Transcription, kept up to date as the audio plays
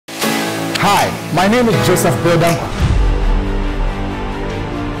Hi, my name is Joseph Ayerakwa.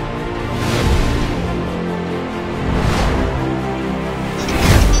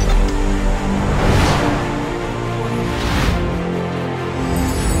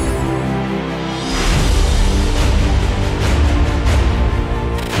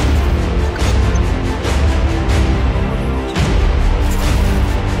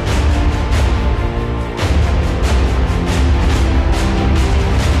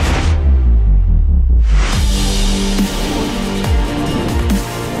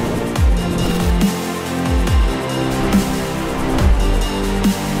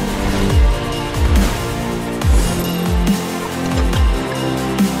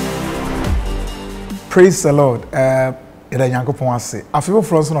 Praise the Lord. Ida Yankopon ase. Afebo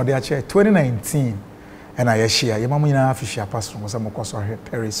France no dey chair 2019 and I share. Your mama ina afishia pastor mo some koso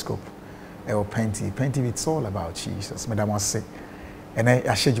Periscope. E Penti it's all about Jesus. Madam ase. And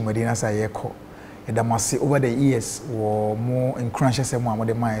I share jumadi na say yeko. Edam ase over the years wo more encourage say mo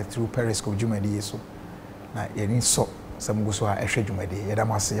amode man through Periscope jumadi so. Na ye ni so some go so a hwe jumadi.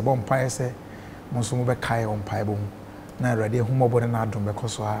 Edam ase ye bon pai say mo so mo be kai on pai bo. Na rade humobode na adom be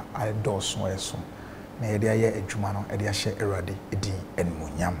koso a doso eso. Na yede aye adwuma no ede ahye erade edin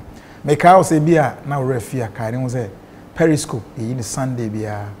enmunyam meka o se bia na wo refia kai ne say Periscope yi ni Sunday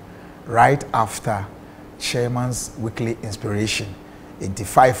bia right after chairman's weekly inspiration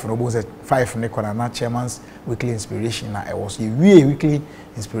 85 no bo say 5 ne kona na chairman's weekly inspiration na was we weekly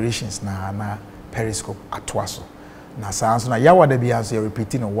inspirations na Periscope atwaso na sanso na yawada bia so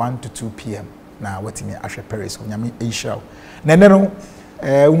repeating 1 to 2 p.m. na watimi ahwe Periscope nyame isha na ne no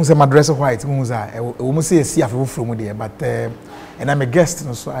say my dress white we say see afro from there but and I'm a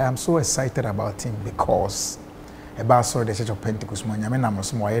guest so I am so excited about him because about sorry the Church of Pentecost man nyame nam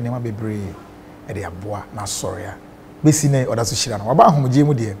so mo aye nema bebre e de aboa na sorry a besi ne oda so hira no oba homje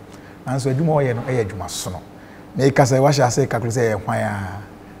mu de nanso adwuma oye no e adwuma so no na e kasa wa sha say kakle say e hwan a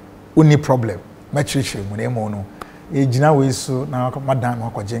uni problem ma chirichiri mu na emo no e gina we so na madam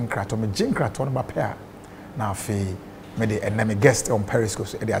ma ko jenkrato me jenkrato no ba pe a na afi me the enemy guest on Periscope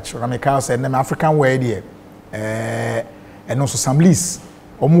so the actual me can say enemy African way there and also some list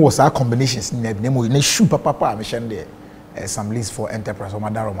almost our combinations name we shoe papa me share there some list for enterprise or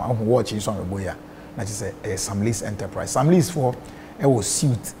madaroma who watch is on the boya na just say some list enterprise some list for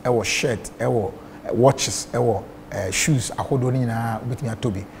suit shirt watches shoes ahodo ni na betimi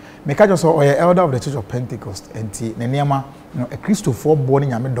atobi me ka just say elder of the Church of Pentecost enti na niama a Christopher born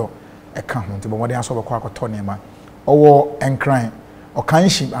nyame do e ka ho nti bo modern so be kwa akoto niama owo enkran o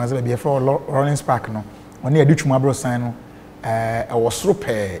kanship anase be for running spark no oni adutwuma bro sign no was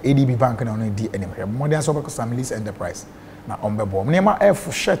pe ADB bank na on di anywhere modern so be some lease enterprise na ombebo nema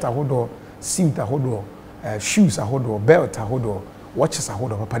f shirt ahodo suit ahodo shoes ahodo belt ahodo watches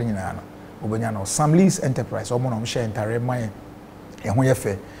ahodo papa ni na no obenya no some lease enterprise omo no share entire man e ho ye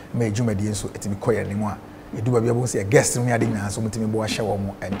fe ma adwumadi nso etimi koye ni mu a edu ba bia bo se guest no ya de nyina so mutimi bo ahye wo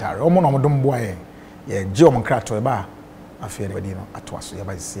mo entire omo no mo dom bo aye ye jom krato e ba afere badi no atwaso ya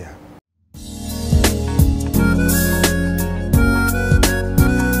ba sia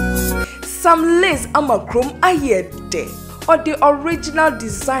some lace amacrom ayede or the original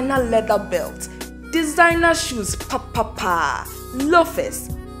designer leather belt designer shoes papa loafers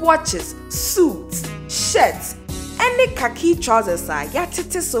watches suits shirts any khaki trousers are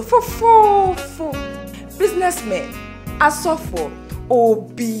yatete so for businessmen asofo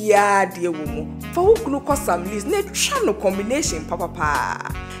obia de womu for who kunu ko some lace na twa no combination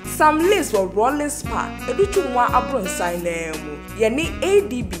papa some lace for rolling spark edutu nwa abron sign na mu ye ni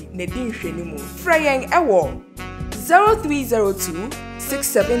ADB na din hwani mu frayen ewo 0302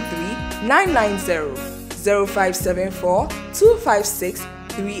 673 990 0574 256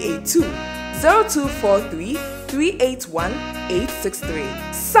 382 0243 381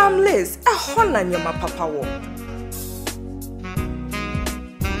 863 some lace a hona nyama papa wo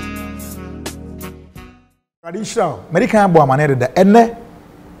traditional American abo amane da enne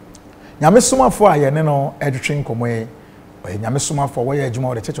nyame somafo a ye ne no edwetwe nkomoe nyame somafo wo ye adwuma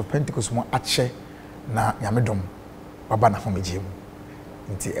wo the Church of Pentecost mo ache na nyame dom baba na homeje mu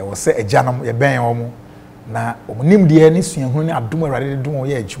nti e wo se agyanom ye ben wo mu na omunim de ne suahunu ne adom awade de dom wo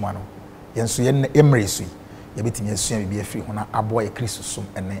ye adwuma no ye nso ye emre su ye betimi asua bibia firi ho na abo ye Kristo som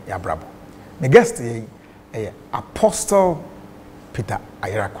ene ya brabo me guest ye Apostle Peter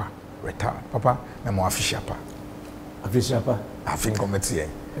Ayerakwa retired papa na mo official pa afin committee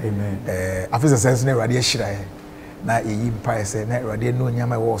amen afisa sense na radio hira na eyi mpa se na radio no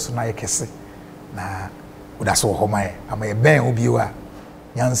nyama wo so na yekese na uda so ho mai ama ye ben obi wa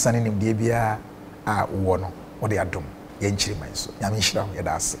nyansa ne nimde bia a wo no wo de adom ye nchiri man so nyame hira ye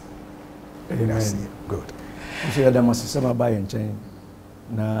da ase That's it. Good. So there must some buy and chain.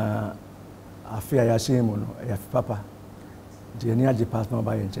 Na afia ya shemu no ya papa. The near the partner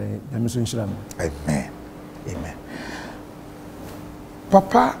buy and chain. Na miso nshira me. Amen. Amen.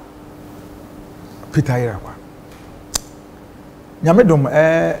 Papa Peter Ayerakwa. Nyame dom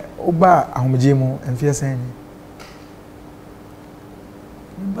oba ahomje mu emfie sen ni.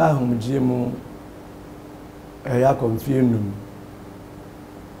 Ba ahomje mu ya konfie num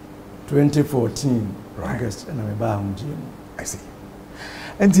 2014 August and me ba ahomje mu. I see.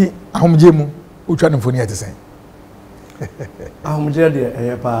 Enti ahomje mu utwa ne mfoni ate sen. Ahomje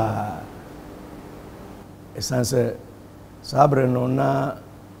de pa esanse sabre no na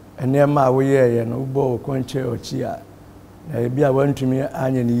enema wo ye no bo konche ochi a na ebi a wantumi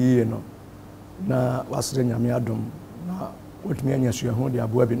anya ne yie no na wasere nyame adom na wotumi anya suahu de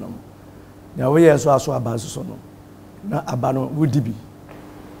aboa bi no na wo ye so aso aba so no na aba no wodibi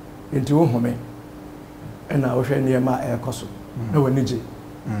enti wo home na wo hwe nema ekoso na wani je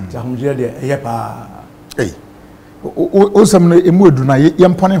ti ahomje de eye pa o sam no emu edu na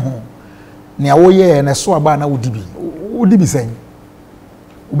yempone ho ne wo ye na so aba na wodibi sen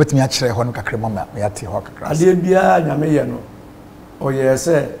ubetimi a kire ho no kakre mama ya te ho kakra ade bia nyame ye no o ye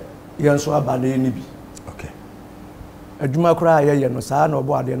se ye nso aba na ni bi okay adwuma kura ye no saa na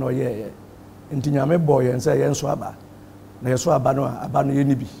obo ade no ye enti nyame bo ye nse ye nso aba na ye so aba no ye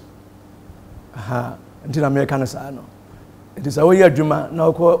ni bi aha enti na me kan saa no enti sa wo ye adwuma na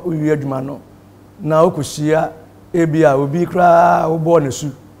okọ wi adwuma no na okohia ebia obi kura wo bo ne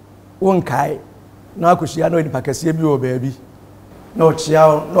su wonkai na akohia na onipa kase bi wo baabi na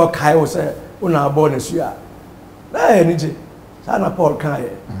ochia na kai wo se una abo na su a na e ni je sa na Paul kan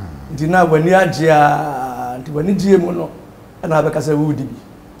ye ndi na wani agea ndi wani die mu no na abekasa wudi bi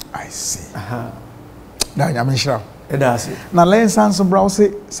I see aha na nyame hira e da se na lensanso bra wo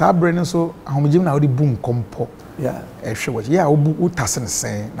se sa bre ne so ahomjim na wo di bum kompo yeah hwe wo ya wo utase ne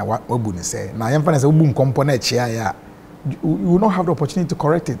sen na wabu ne sen na yemfa ne se wo bum kompo na echia ya you will not have the opportunity to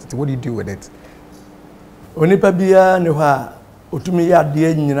correct it. What do you do with it? Onipa bia ne ho a otumi ya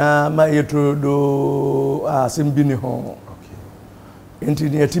de nyina ma yetrodo asembi ne ho. Okay. Enti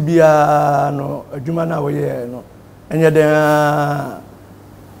ne atibia no adwuma na wo ye no enye den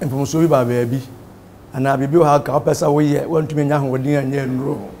empomuso bi ba bi ana bibi ho ka opesa wo ye wantumi nya ho wodin anya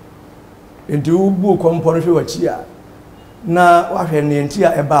nro. Enti ubu kompo no hwe wachi a na wahwe ne enti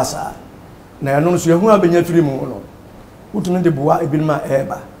a ebasa na yano so ehu abenya firi mu no utumi de boa ebilma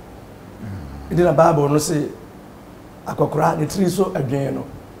eba edi na Bible no se akokora ne tri so adwen no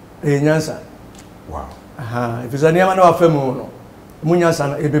enyansa wow aha ifisa ne ma na wafa mu no mu nyansa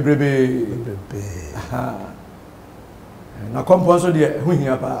na ebebrebe aha na komponso de hu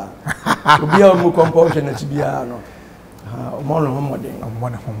hia pa obi a mu komponso na tibia no aha o mo no homoden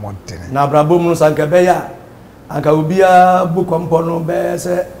na brabo mu sanka be ya anka obi a bu kompono be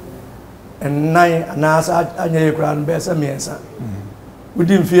se nine anasa anya kran be se miensa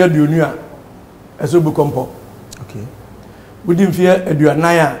wudi mfie aduonu a eso bu kompo okay wudi mfie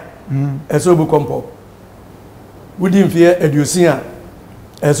aduanan a eso bu kompo wudi mfie aduosin a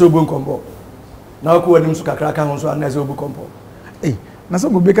eso bu kompo na ko wadim su kakra ka ho so na eso bu kompo na so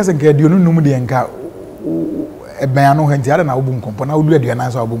go be ka se nka aduonu num de nka eben anu ho ntia na wo bu kompo na wo du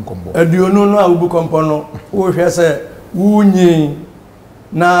aduanan so wo bu kompo aduonu no a wo bu kompo no wo hwe se wunyi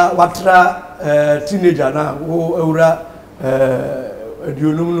na watra teenager na wo awura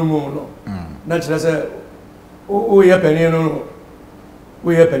aduonum no na kire se o ye panin no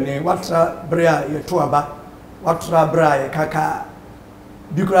o ye panin watra bra ye to aba watra bra ye kaka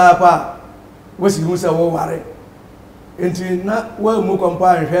bikura pa wasi hu se wo ware enti na wa mu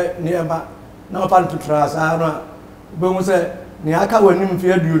kompa nhwe ne eba na opa ntutra sa no be hu se ne aka wani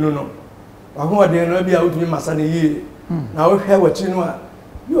mfi aduonu no wa ho de no bia wotumi masa ne yi na wo hwe wachi no a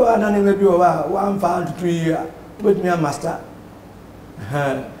yo anane me bi o ba wa mfa ntutu yi a wotumi master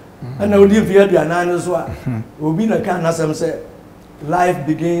and I would give you the analysis. Obi na kan nasem say life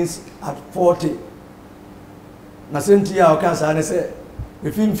begins at 40. Na senti ya o kan sa ne say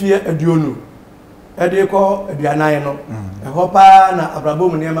if him fear aduonu e de ko aduanan no e hopa na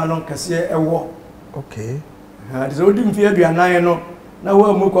abrabom ne ma no kase e wo okay ha de odi mfie aduanan no na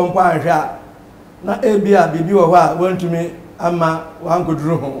wa mu kompa ahwa na e bia bibi wo a wantumi ama wa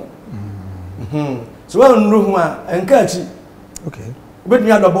nkoduru ho so wa nru ho a enka achi okay but me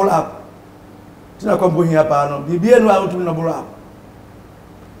double up tina kombo hia pa no bibie no out no double up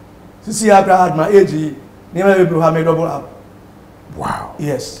sisi akra at my age ni ma be ha me double up wow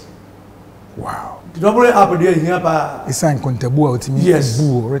yes wow the double up there hia pa isan kontabu a otimi yes.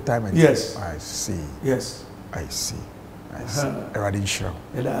 bu retirement yes I see yes I see eradi show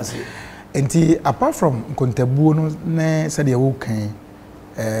ela ase Enti apart from kontabuo no ne said ye wo kan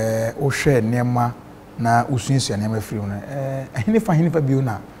o hwe nema na usunsua nema firi no hinifa bio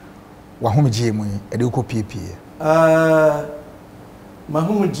na wa homgye mu e de ko piepie ma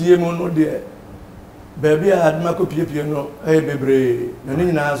homgye mu no de baby a adma ko piepie no bebre na ni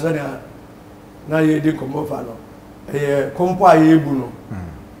nyina so na ye di kombo fa no kompo a ye bu no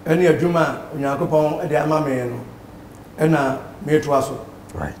ene adwuma onyankopon de ama me no ena me to aso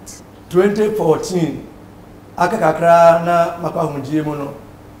right 2014 akakakra na makwa homgye mu no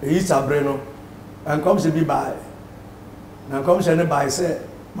sabre no ankom se bi bai na ankom se ne bai se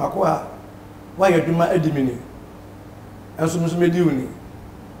makwa wa ye adwuma adimini enso muso medi uni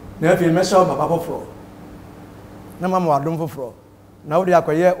na afi me sha papa foforo na mama wadom foforo na wo de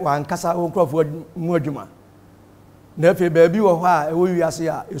akoye wankasa wo nkrofo mu adwuma na afi baabi wo ho a ewo wiase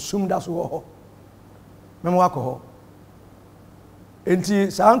a esum da so wo ho memo wakọ ho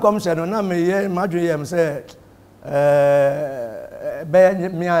enti sa ankom se no na me ye madwe yem se be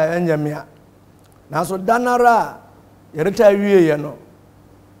mia enyamia na so danara yereta wie ye no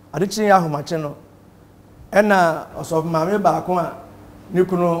adechi ya homache no ena osof mame ba ko a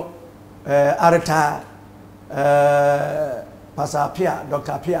nikunu areta pasapia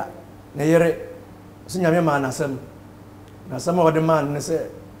Dr. Pia ne yere sinyame ma nasem ode man ne se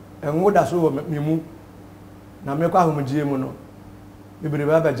enwoda so wo memu na me kwa homgye mu no bibiri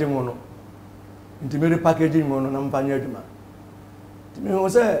ba ba je mu no nti me packaging mu no na mpanya adwuma nti me ho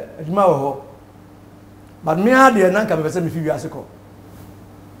se adwuma wo ho but me ade na nka be se me fi wiase ko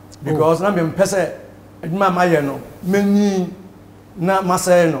because na me mpese adwuma ma ye no menyi na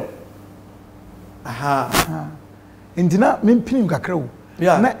masay no aha ndina me mpinim kakra wo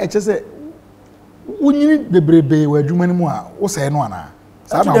na eche se unyini bebrebe wa adwuma ni mu a wo se no ana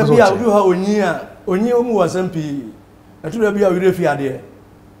sa na wo so ya wo ha onyi o mu wasampi atura bia wire fi ade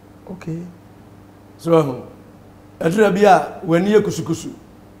okay so atura bia wani ekusukusu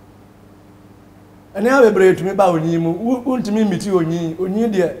ene a bebre tumi ba onyi mu untimi miti onyi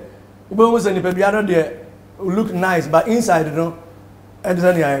de ubo se ni pe bia no de look nice but inside no and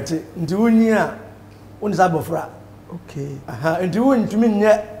then ya eti nti onyi a oni sa bofra okay aha nti untimi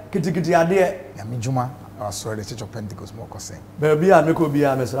nye kitikiti ade ya mijuma sorry the church of Pentecost mo kose be bia me ko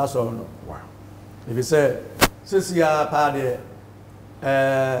bia me sra so no wow if you say sisia pa de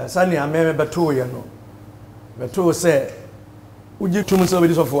sani ameme beto ye no beto se uji tum so be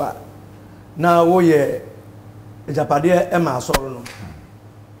sofo a na wo ye ejapade e ma asoro no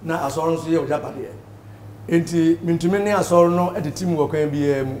na asoro so ye ejapade enti mintumi ne asoro no e de tim wo kwan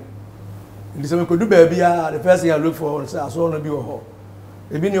bia mu ndi se me kodu ba bia the first thing I look for say asoro no bi wo ho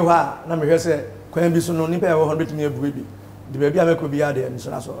ebi ni ho a na me hwe se kwan bi so no nipa e wo ho betumi abu bi de ba bia me ko bia de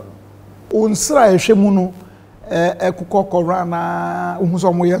nsra asoro no onsra ehwe mu no ekukokora na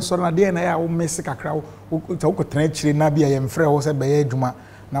uhuso mo ye so na de na ya wo mesi kakra wo ta wo tena chire na bia ye mfre wo se be ye adwuma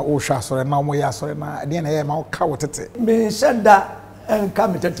na wo hwa asore na mo ye asore na de na ye ma wo ka wo tete me sheda enka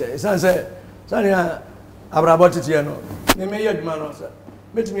me tete sanse sania abrabo tete no me me ye adwuma no se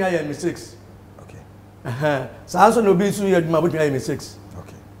metumi aye mistakes okay so no bi su ye adwuma botumi aye mistakes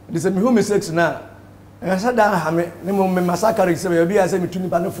okay this me who mistakes na sheda ha me ne mo me massacre se be bia se me tuni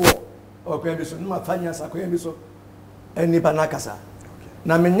pa no fo o kwa bi so no mafanya sa kwa bi so eni pa na kasa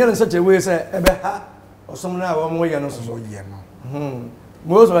na me nyere such a way say ebe ha osom na wo mo ye no so ye no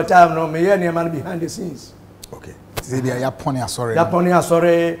most of the time no me ye ne man behind the scenes okay say bia ya pony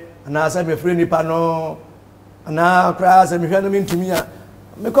asore na say me free nipa no na kra say me hwe no me ntumi a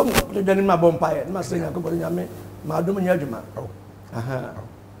me kom de dani ma bom pae na say yakobɔ nyame ma dom nya adwuma aha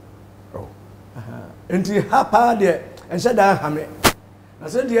enti ha pa de ense da ha me na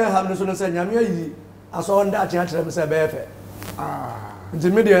se dia ha me so no say nyame ayi aso nda atia kire me say be efe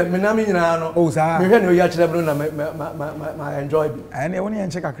nti me de me na me nyina no me hwe no ya kire me na ma enjoy bi ene woni en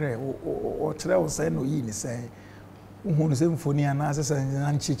check akre o kire o say no yi ni say uhu no say mfoni ana say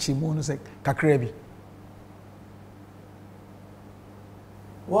na nchichi mu no say kakra bi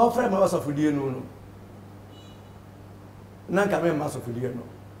wo fra ma wasofudie no na nka me ma wasofudie no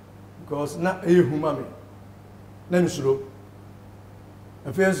because na ehuma me na nsuro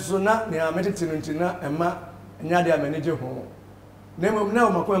afenso so na ne ametete no ntina ema nya de ameneje ho na mo na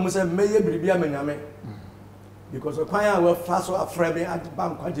makwa mu se meye biribia manyame because kwan a we fa so afra be at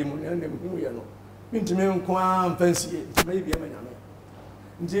bank kwaje mu na mu ye no ntimi nko an fancy meye bia manyame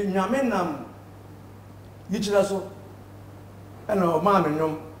nti nyame nam yichira so ana o ma me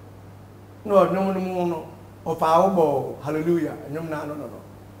nyom no nyom no mu no o fa wo hallelujah nyom na no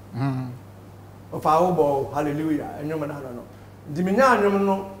o fa wo hallelujah nyom na no di me nya nyom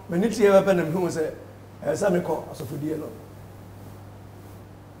no me ni tie ba na me hu se sa me ko asofodie no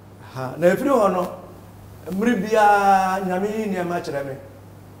ha na efiri ho no mmiri bia nyame yi niema kyerɛ me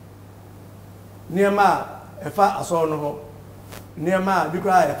niema efa aso no ho niema bi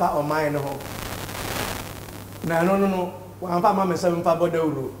kra efa oman no ho na no wa fa ma me se mfa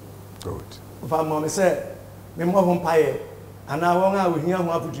bodawuro good fa ma me se me mo ho mpaye ana won a ohia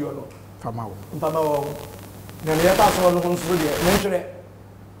ho afutuo no fa ma wo na ne fa so no ho nso de ne nhwere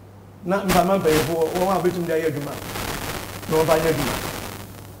na mfa ma mpayefo won a betum de ayaduma no fa nya duma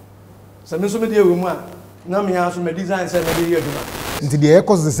se me so me de ewu mu a na me ya so me design se me de ayaduma nti de e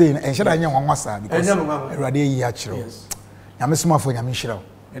cause the say en sheda anya nwanwa sa because erade yi a kyerɛ nyame somafo nyame nhyira wo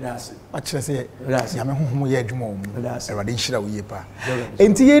edase a kyerɛ sɛ nyame honhom yɛ adwuma wo mu erade nhyira wo yie pa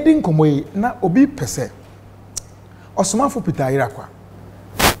enti ye di nkomo yi na obi pese osomafo Peter Ayerakwa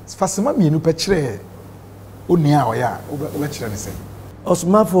fasema mienu pe kyerɛ oni a ɔya wo kyerɛ ne sɛ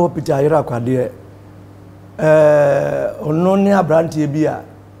osomafo Peter Ayerakwa de ono ne abrante bi a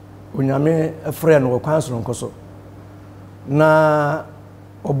onyame frɛ no kwan soronko so na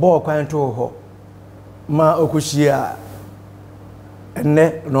obo kwan to ho ma okohia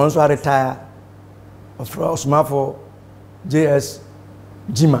enne no nso retire osomafo JS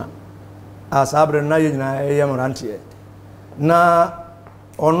Jima asabre na yina yamrante na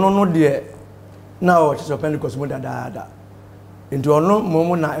ono no de na o chiso Pentecost mu dadaada nti ono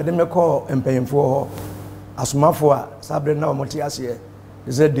momu na ede mekọ empanyemfo ho asomafo a sabre na o moti ase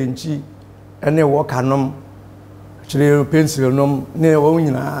ze denchi ene wo kanom chire pencil nom ne wo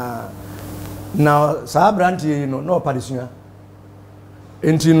nyina na sabrante yi no na opadesua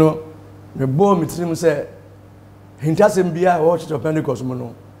enti no me bo mitrim se hintasem bia wo chiso Pentecost mu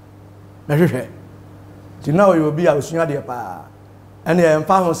no na hwehwe ti na oyo bi a osua de pa ene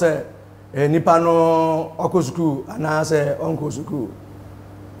emfa ho se nipa no okosuku ana se onkosuku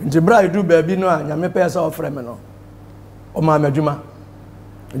nti bra idu ba bi no a nyame pe se ofre me no o ma madwuma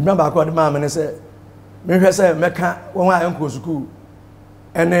adwuma ba ko de ma me ne se me hwɛ se meka won a onkosuku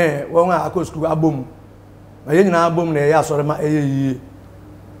ene won a akosuku abom na ye nyina abom na ye asore ma eye yie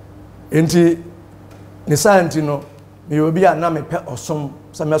enti ne santi no me obi a na me pe osom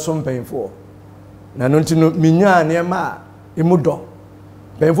se me som penfo na no nti no minya ne ma emudo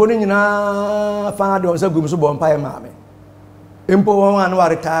penfo ni nyina fa de on se gum so bo mpa e ma me empo won an wa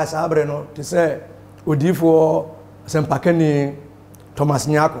retire sabre no te se odifo sempakani Thomas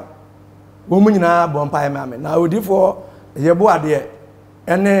Nyako wo mu nyina bo mpa e ma me na odifo ye bo ade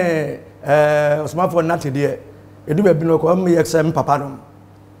ene osmafo nate de edu ba bi no ko me yexem papa no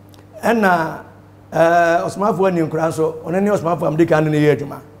ena osmafo ani nkura so onene osmafo amde kan ne ye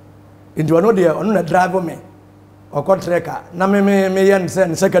adwuma nti ono de ono na drive me okotreka na me yen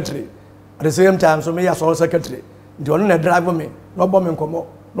sen secretary at the same time so me ya so secretary nti ono na drive me no bo me nkomo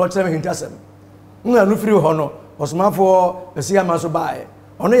no chere me hintasem nna no free ho no osmafo esi ama so bae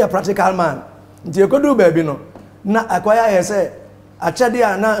ono ya practical man nti ekodu ba bi no na akwaya ye se achade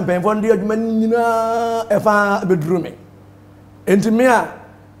a na mpemfo ndi adwuma nyina efa beduru me enti me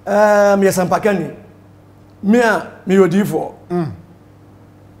a me yasampakani me a me yodifo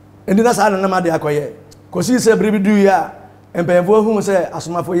enti na sa na ma de akoye kosi se bribidu ya empemfo hu se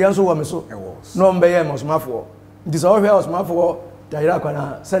asomafo yenso wo me so no mbe ye asomafo nti so hwe asomafo Ayerakwa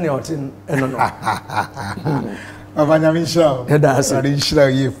na sene otin eno no abanya misha edase ari shira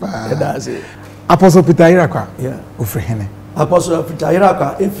yefa edase Apostle Peter Ayerakwa yeah ofrehene Apostle Peter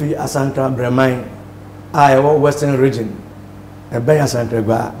Ayerakwa efi Asanta Breman a ewo Western region ebe Asanta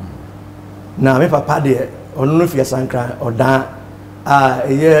gba na me papa de onu no fi Asanta odan a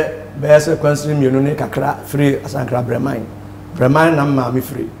eye bese kwansirim mienu ne kakra free Asanta Breman na ma me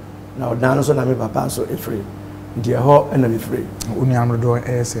free na odan so na me papa so e free die ho na me free unu amrodo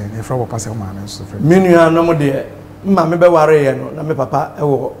ese e fra papa se ma me so free minu anom de ma me be ware ye no na me papa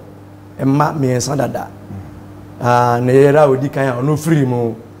ewo emma me ensa dada na era odi kan ono free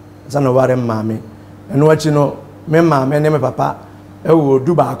mu sa no ware ma me eno achi no me ma me ne me papa ewo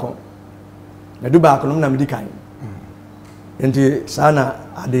dubaako na dubaako no na me di kan enti sana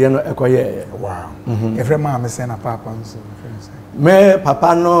ade no ekoye wow e fra ma me se na papa nso me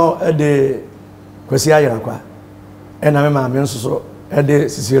papa no de Kwesi Ayerakwa ena me ma me nso so de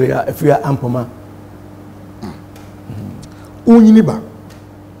Sisiria afia Ampoma unyini ba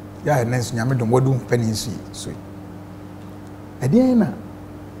ya enenso nyame dom wadu mpani nsu so edien na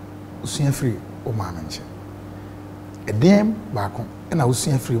usua free o ma me nche edien ba ko ena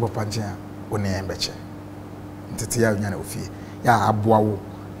usua free papa nche a one embeche ntete ya nyane ofie ya aboa wo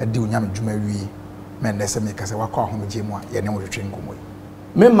edi onyame dwuma wi me ndese me kase wakọ ahomje mu a ye ne wo twetwe nkomo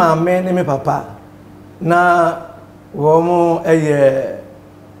me ma me ne me papa na wo eye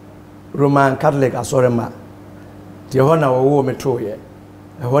Roman Catholic asorema ti ho na wo me toye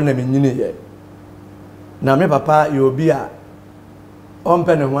ɛhɔ na menyini yɛ na me papa yɛ obi a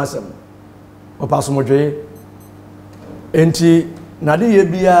ɔmpɛ ne ho asɛm ɔpa somodwe enti na de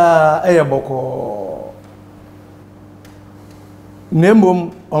yɛ bia ɛyɛ bɔkɔɔ na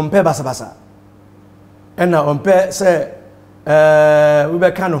mmom ɔmpɛ basabasa ɛna ɔmpɛ sɛ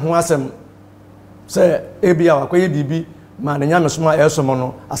wobɛka ne ho asɛm sɛ ebia wakɔyɛ biribi ma ne nyame soma ɛsom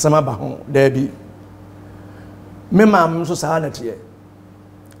no asɛm aba ho daabi me maam nso saa na teɛ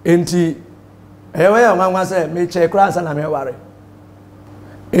enti ɛyɛ nwanwa sɛ mekyɛ koraa nsa na meware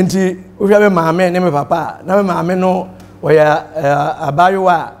enti wohwɛ me maame ne me papa na me maame no wɔyɛ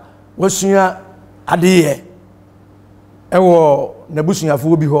abayewa a wɔsua adeɛ ɛwɔ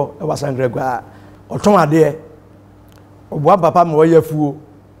n'abusuafoɔ bi hɔ ɛwɔ Asankragua a ɔtɔn adeɛ ɔboa papa ma wɔyɛ afuo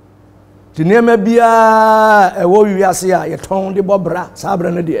te nneɛma biara ɛwɔ wiase a yɛtɔn de bɔ bra saa bra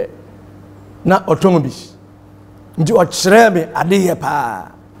no deɛ na ɔtɔn bi nti ɔkyerɛ me adeɛ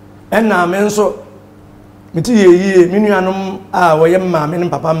paa ɛna me nso mete yie me nuanom a wɔyɛ maame ne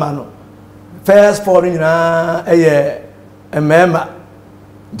papa ma no first four nyinaa ɛyɛ mmarima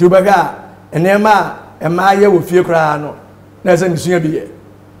nti wobɛhwɛ a nneɛma a mmaa yɛ wɔ fie koraa no na ɛsɛ mesua bi yɛ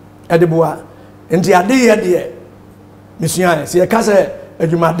ɛde boa nti adeɛ deɛ mesua yɛ sɛ yɛka sɛ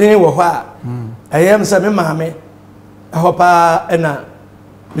adwumaden wɔ hɔ a ɛyɛ m sɛ me maame ɛhɔ paa ɛna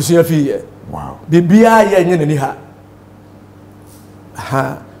mesua fii yɛ biribiara yɛ nyɛ n'ani ha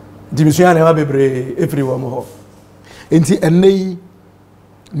nti mesua nneɛma bebree ɛfiri wɔ m hɔ nti ɛnnɛ yi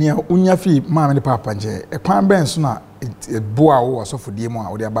nea unya fi maame ne papa nkyɛ ɛkwan bɛn so na boa wo asɔfodie mu a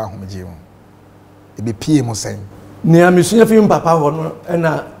wode aba ahomegye mu ebe pie mu sɛn nea mesua fi papa hɔ no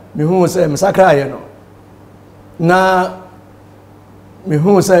ɛna mehu sɛ mesakra yɛ no na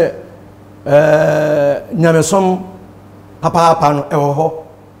mehu sɛ nyamesom papa no ɛwɔ hɔ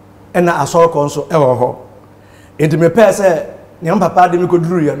ɛna asɔrkɔ nso ɛwɔ hɔ enti mepɛ sɛ nea papa de me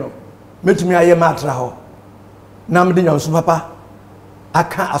kɔduru yɛ no metumi ayɛ matra hɔ na mede nyamesom papa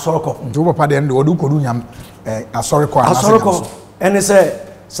aka asɔrkɔ nti papa de ndo wode kɔdu nyam asɔrkɔ ɛne sɛ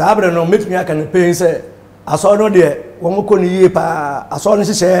saa bere no metumi aka ne pɛn sɛ asɔr no deɛ wɔn kɔ ne yie paa asɔr no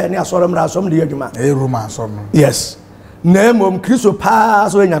hyehyɛ ne asɔr mmra asɔm de yɛ adwuma Roma asɔr no yes na mmom Kristo paa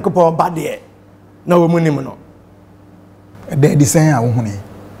so Nyankopɔn ba deɛ na wɔn mu nim no ɛdɛ di sɛn a wo hune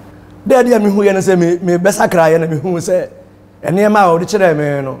dɛ deɛ mehu yɛ no sɛ me bɛsakra yɛ na mehu sɛ nneɛma a wɔde kyerɛ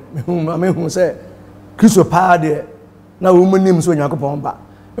me no mehu sɛ Kristo paa deɛ na wɔn mu nim so Nyankopɔn ba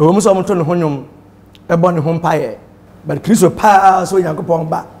ɛwɔ mu sɛ wɔn to ne ho nwom ɛbɔ ne ho mpaeɛ but Kristo paa so Nyankopɔn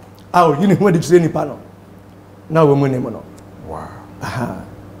ba a oyi ne ho adi kyerɛ nipa no na wɔn mu nim no wow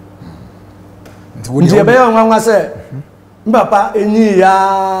nti ɛbɛyɛ nwanwa sɛ mbapa enyi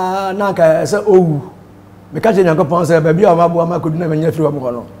ya na nka sɛ owu meka kyerɛ Nyankopɔn sɛ baabi a ɔmaboa ma kɔdu na manya firi wɔn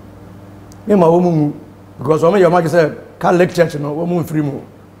hɔ no mema wɔn mu because wɔn yɛ ɔma sɛ Catholic Church no wɔn mu mfiri mu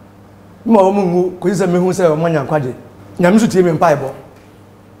mema wɔn mu kɔsi sɛ mehu sɛ wɔn anya nkwagye nyame so tie me mpaebɔ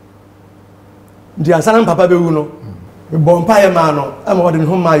nti ansa na papa bɛwu no mebɔ mpaeɛ maa no ama wɔde ne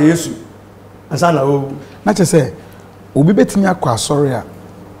ho maa Yesu ansa na ɔwu na kyerɛ sɛ obi bɛtumi akɔ asɔre a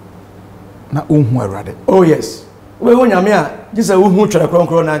na ɔnhu Awurade oh yes wobɛhu nyame a gye sɛ wohu twerɛ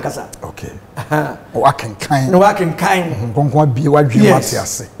kronkron na ankasa okay wakenkan na wakenkan kronkron abie wadwene wate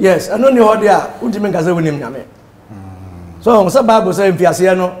ase yes ɛno ne hɔ de a wontumi nka sɛ wonim nyame so sɛ Bible sɛ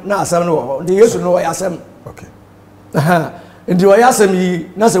mfiaseɛ no na asɛm no wɔ hɔ nti Yesu no wɔyɛ asɛm okay nti wɔyɛ asɛm yi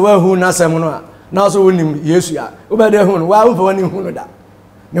na sɛ woahu n'asɛm no a na so wonim Yesu a wobɛde hu no waa womfa w'ani hu no da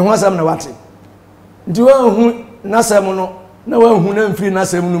ne ho asɛm na wate nti woahu n'asɛm no na woahu na mfiri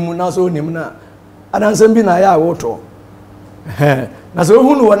n'asɛm no mu na so wonim na adansɛm bi na ayɛ a wotɔ na sɛ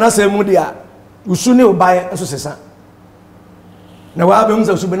wohu no wɔ n'asɛm mu de a usu ne wobae nso sesa na waabɛhu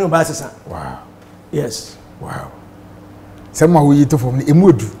sɛ usu bɛ ne wobae sesa wow yes wow sɛ ma wo yi to fam ne emu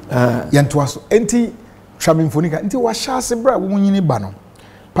edu yɛntoa so enti twamemfonika nti wahyɛ ase bra wo nyini ba no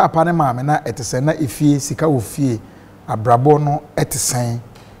papa ne maame na ɛtesɛ na efie sika wo fie abrabɔ no ɛtesɛn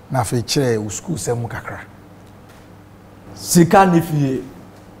na afei kyerɛ wo school sɛ mu kakra sika ne fie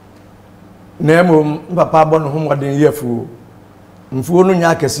na emom papa bɔ no ho mmɔden yɛfuo mfuo no nya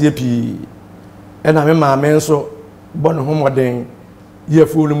akɛseɛ pii ɛna me maame nso bɔ no ho mmɔden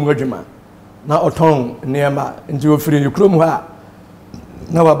yɛfuo no mu adwuma na ɔtɔn nneɛma nti ofiri kurom ha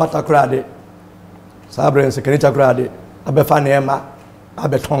na wabata korade saa brɛ nsekani korade abɛfa nneɛma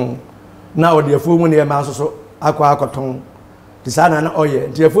abɛtɔn na ɔde afuo mu nneɛma nso so akɔtɔn te saa na ɔyɛ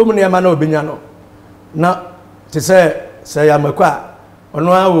nti afuo mu nneɛma na obenya no na te sɛ yamakɔ a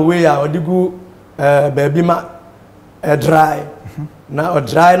ɔno a wɔwe a ɔde gu baabi ma dry na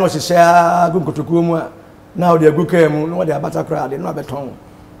ɔdry no hyehyɛ agu nkotokuo mu a na ɔde agu kaa mu na ɔde abata korade na abɛtɔn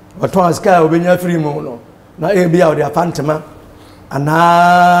ɔtɔn sika a obenya firi mu no na ebi a ɔde afa ntema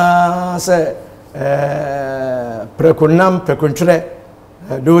ana se prekonam prekontre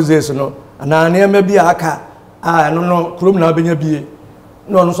those days no ana ne ma bi aka no krom na benya bie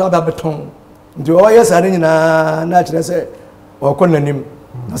no no so aba beton nti o yes ani na kire se o konanim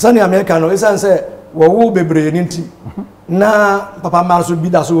asane America no esan se wo wo bebre ni nti na papa ma so bi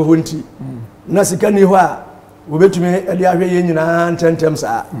da so ho nti na sika ni ho a wo betumi e de ahwe ye nyina ntentem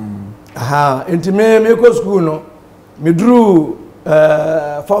saa aha enti me ko school no me dru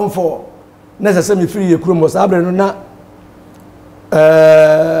form 4 na se me free ekuro mo saa bre no na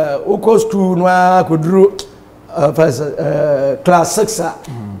o ko school no a ko dru class 6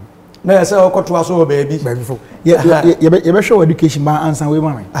 na se o ko to aso baby fo ye be show education ba ansan we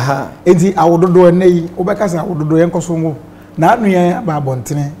mama aha enti awododo na yi obekasa awododo yen koso ngo na anu yen ba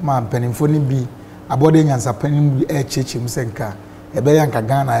bontene ma mpanimfo ni bi abode nyansa panim bi e cheche musenka ebe yanka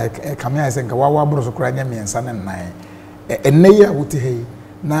Ghana e kamia senka wawa bro so kura nya miensa ne nan enne ya wote hei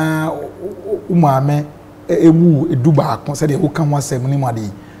na umame ewu eduba akon se de wo kan ho asem ni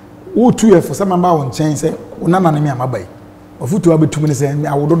made wo tu efo se mamba wo nchen se onana ne mi amabai ofutu abetum ne se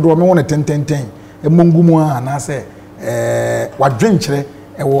awododo me wona tententen emongumu a na se wadwenkyere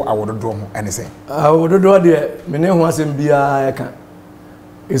ewo awododo ho ene se awododo de me ne ho asem bia e kan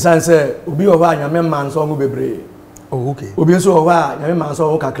isan se obi o ba nyame man so ngo bebre oh okay obi so o ba nyame man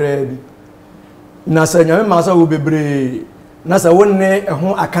so kakra bi na se nyame man so wo bebre na se wonne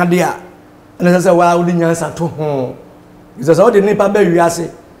ho akade a na se wa wo di nyansa to ho isa so de nipa ba wiase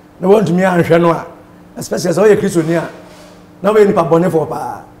na wontumi anhwe no a especially so ye kristoni a na we nipa bone for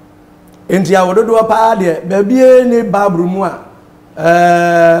pa enti awododo pa de ba bie ni babru mu a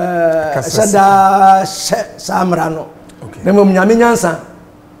sada samra no na mo nyame nyansa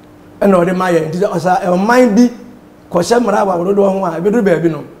ena ode maye enti osa e man bi ko hye mra wa awododo ho a ebedu ba bi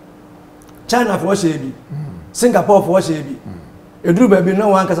no China for hye bi Singapore for hye bi eduru ba bi no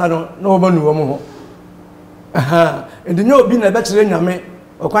wan kasa no na wo banu wo mo ho aha enti nyo bi na be kire nyame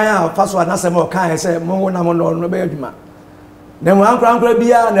okwan a faso anasem o kan se mo na mo no be adwuma na mo ankra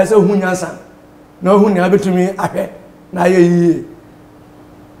bia na se hu nyansa na hu nya betumi ahwe na ye yi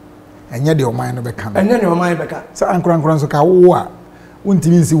enye de oman no be kan enye ne oman be ka sa ankra nso ka wo a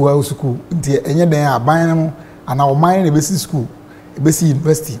untimi nsi wo school nti enye den aban no ana oman na be si school be si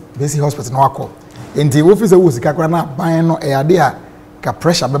university be si hospital no akọ nti wo fi se wo sika kra na aban no e ade a ka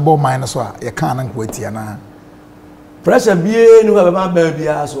pressure be bo oman no so a ye kan na nko atia na pressure bie ni ko be ma ba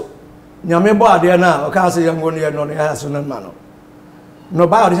bia so nyame bo ade na o ka se ye ngo ne no ne ya so na ma no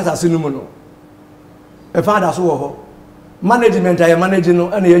ba ode sa sinu mu no e fa da so wo ho management aye manage no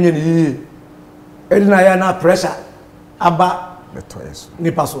na ye nye ni edina ya na pressure aba beto yeso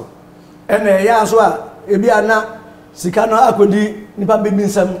nipa so ene ya so a ebi ana sika no akodi nipa bebi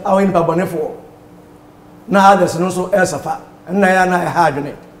nsam awen nipa bonefo na others no so esafa na ya na ha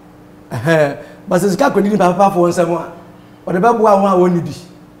adwene bas sika akodi nipa papa fo nsam a ode bebo a won a woni di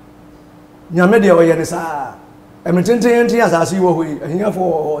nyame de o ye ne sa emetenten enten asase wo ho ahia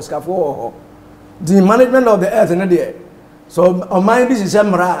fo sika fo the management of the earth na de so o mind bi sise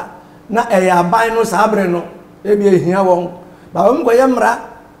mra na eya ban no sabre no ebi ehia won ba won ko ye mra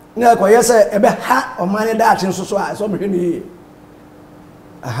na ko ye se ebe ha o man da atin so a so mehwe ni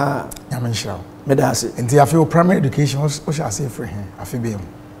aha nyamenshira me da ase enti afi primary education o sha ase free hen afi be mu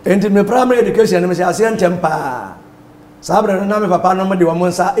enti me primary education me sha ase ntempa sabre no na me papa no me de wo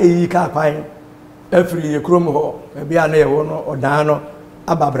nsa eyi ka kwan afri ekrom ho ebi ana ye wo no odan no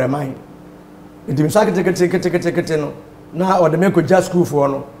ababreman enti me sakete no na ode me ko ja school for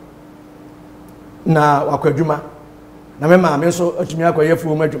no na wakwadwuma na me ma me so atumi akoye fu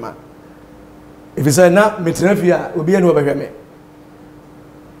mu adwuma efise na metina fi a obi ene obehwe me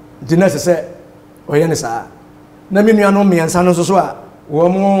dina se oye ne saa na me nua no me ansa no so a wo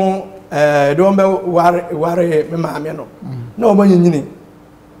mu de won be ware me ma me no na o manyinyini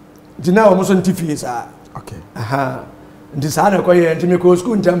dina wo so ntifi saa okay aha ndi saa na koye ntimi ko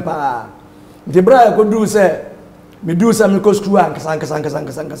school njampa ndi bra ko du se me du se me ko school an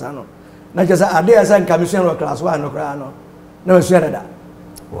kasa no na kesa ade asa nka me sua no class 1 no kra no na me sua dada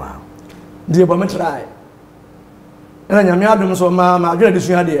wow ndi bo me try na nyame adom so ma adwena de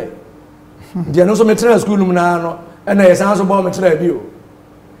sua de ndi no so me try school mu na no na yesa so bo me try bi o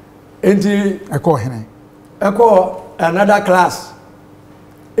enti eko hene eko another class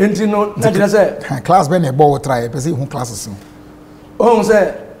enti no na kira se class be na bo try pe se hu classes no on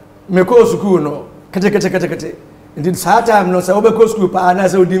se me ko school no kete ndi saa time no se obeko school pa na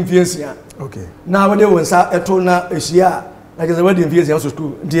se odi mfiensia okay na wode wonsa eto na ehia na kese wode mfiensia so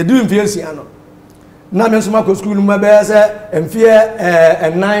school ndi edu mfiensia no na me nsoma ko school mu be se mfie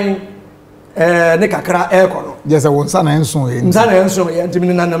 9 ne kakra aircon no yes won sa na enso e nsa na enso ye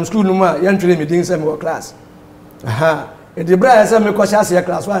ntimi na nam school no ma ye ntwele me din se me class aha edi bra ya se me ko hya se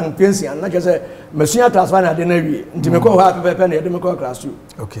class 1 pension na ke se masua class 1 na de na wie ntimi ko ha pepe na ye de me ko class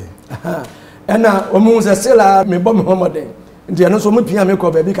 2 okay aha ena omu se sela me bom homoden nti eno so mo pia me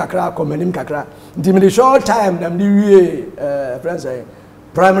ko ba bi kakra ko manim kakra nti me the short time nam di wie friends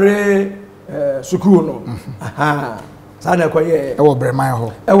primary school no aha sana ko ye e wo breman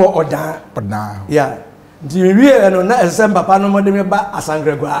ho e wo odan ya nti me wie no na esem papa no mo de me ba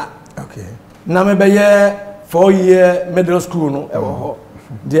Asangragwa okay na me be ye 4-year middle school no e wo ho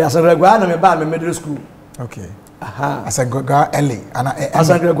di Asangragwa na me ba me middle school okay aha Asangragwa early ana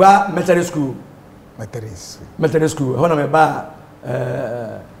Asangragwa military school military school ho na me ba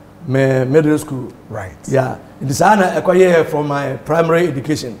me middle school right yeah nti sana e ko ye from my primary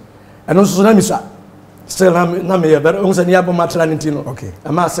education and also na misa still na me very once ni abo maternity no okay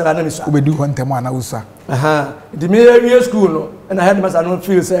ama still na misa obedu ho ntemo ana usa aha nti me area school no and I had masa no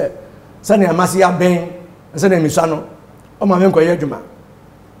feel say sani amasi ya ben sani misa no o ma me ko ye adwuma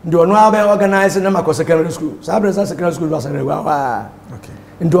ndi ono abe organize na mako secondary school sabre secondary school was wa okay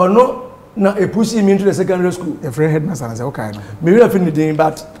ndi ono na e push me into the secondary school a friend headmaster and say okay no me really feel the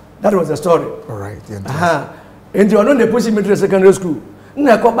but that was the story all right yeah aha ndi ono na push me into the secondary school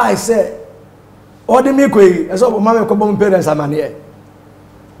na ko buy say odi mi koi eso ma me ko bom parents amane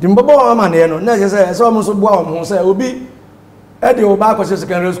di mbobo amane no na say eso mo so bua o mo say obi e de o ba ko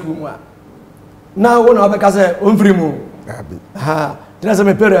secondary school mu a na wo na obeka say on free mu abi ha tina say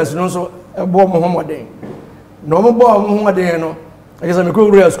me parents no so e bo mo homoden no mo bo mo homoden no e say me ko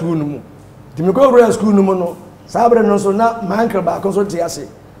rural school no mu di me ko rural school no mu no sabre no so na my uncle ba ko so ti ase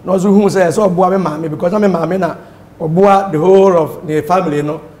no so hu say so bo me mama because na me mama na oboa the whole of the family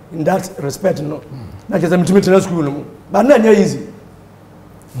no in that respect no na ke say me to school no but na nya easy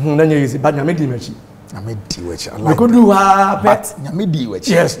na nya easy but nya me di mechi I could do ha but nyamedi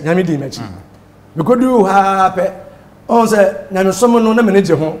wachi yes nyamedi mechi we could do ha pe on say na no somo no na manage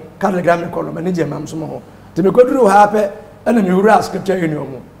ho telegram ko no manage mam somo ho te me could do ha pe na me wura scripture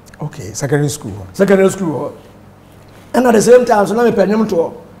union mo okay secondary school ho and at the same time so na me penyum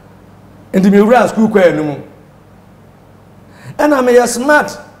to and me wura school ko enu mo and I'm a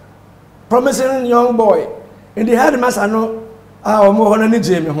smart promising young boy and the headmaster no omo ho na ni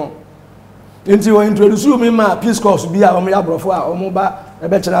je me ho enti wo introduce me ma peace course bi a omo ya brofo a omo ba e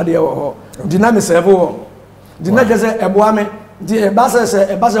be kira de wo ho di na me serve wo di na gese eboa me di e ba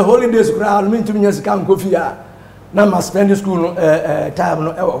se holidays kura me ntumi nya sika nkofi a na ma spend school no time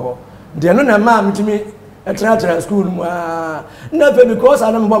no e wo ho di no na ma ntumi tra school mu a na fe because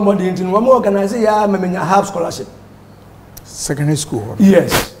ana mbo mbo di ntini wo mo organize ya memenya half scholarship secondary school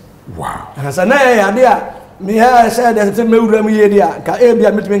yes wow and so na ya dia me ha said that me wura mu ye dia ka e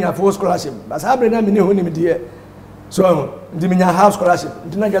bia metmenya full scholarship but sabre na me ne ho ni me die so ndi menya half scholarship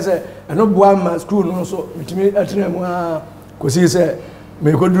ndi na gese eno boa ma school no so metimi atina mu a kosi se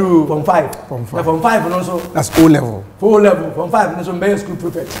me ko do from 5 na from 5 no so that's O level from 5 no so be school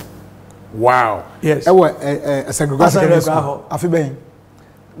prefect wow yes e wa segregation afi ben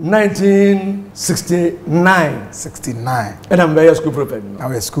 1969 and I'm very school prefect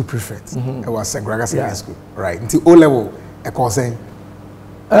now a school prefect I was segregation school right until O level e ko say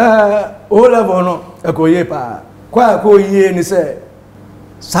O level no e ko ye pa kwa ko ye ni say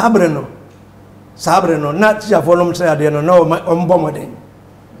sabre no na tia for no say ade no na o mbo moden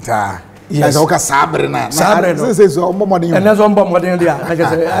ta yes o ka sabre na say so o mbo moden and so mbo moden dia na ke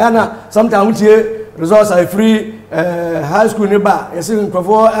say ana sometimes tie results are free high school ni ba yesi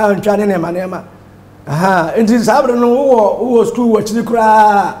nkrofo antwa ne ma aha enti sabre no wo school wa chiri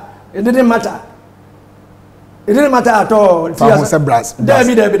kura it didn't matter at all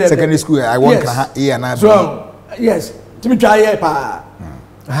David secondary school I want here na so yes timi twa ye pa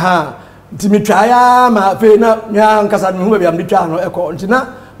aha timi twa ya ma fe na nya nkasa me hu bia me twa no eko ntina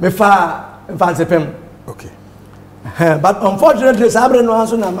me fa sepem okay but unfortunately sabre no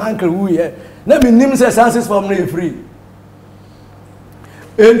anso na man kru ye na me nim say census form no free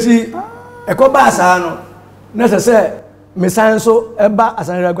enti eko ba sa no na se me sanso eba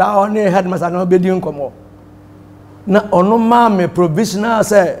Asangragwa o ne headmaster no bedi nkomo na ono ma me provisional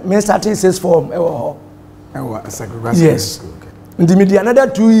say me starting sixth form e wo ho e wa Asangragwa yes okay ndi me di another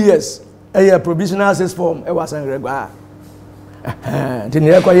 2 years e provisional sixth form e wa Asangragwa ndi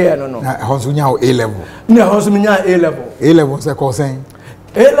ne ko ye no na honso nya o A level na honso nya A level say ko sen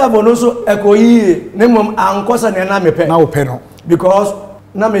A level no so e ko yi ne mom ankosa ne na me pe na o pe no because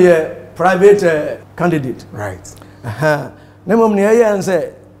na me ye private candidate right ne mom ne ye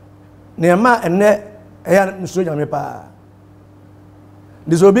nse ne ma enne eya nso nya me pa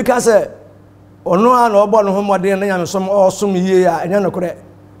diso bi ka se ono a no obo no ho modern na nyamesom osom yie a enya no kore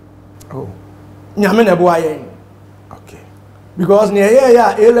Oh. nyame na bo ayen Okay. because near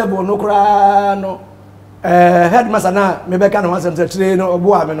ya A level no kra no headmaster na me be ka no wasem se tire no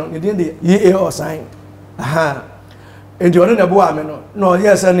obo ame no ne din de ye o sign aha enti ono na bo ame no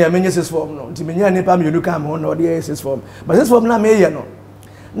yes na me nye 6 form no nti me nya nipa me yudu ka mo no de 6 form but 6 form na me ye no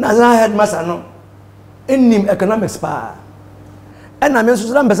na za headmaster no enim economics pa ena me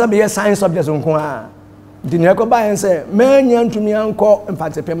nso na mpesa me ye science subjects nko a nti ne ko ba yen se me nya ntumi anko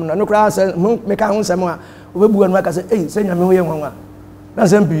mpatepem no kra se me ka ho nsem a obebu anu aka se eh se nya me ho ye nwanwa na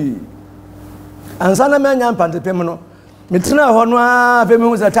se mpi ansa na me nya mpatepem no me tena ho no a fe me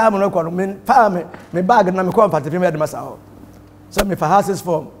hu se time no ko no me fa me bag na me ko mpatepem ya de masa ho so me fa houses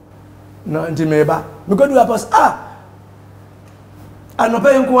form na nti me ba me ko do apos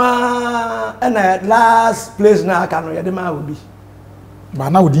anope nko a na last place na aka no ye de ma obi Ba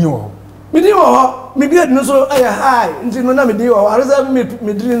na odin wo. Me di wo me grade no so high nti no na me di wo aresa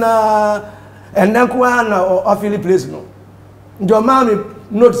me di na enanko na ofili place no njo ma me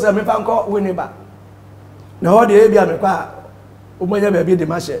note say me fa nko we ba na ho de e bia me kwa o monya ba bi de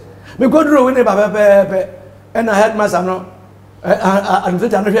ma she me ko duro we ba pepe e na headmaster no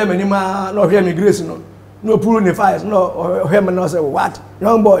administrator no hwe me ni ma no hwe me grace no pull ni files no hwe me no say what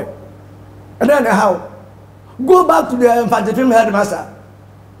young boy and then how go back to the infantry headmaster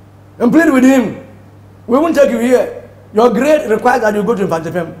and plead with him. We won't take you here. Your grade requires that you go to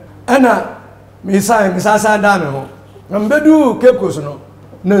infantry. And me sign down. Nambedu Cape Coast no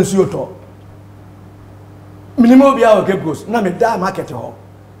nansuo to. Minimum bia o Cape Coast na me da market ho.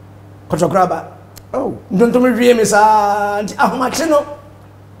 Kotokraba. Oh, don't me wie me sa anti ahomache no.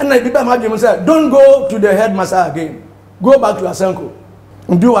 And I be ma dwem say don't go to the headmaster again. Go back to Asanko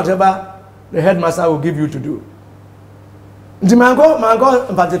and do whatever the headmaster will give you to do. Nti mango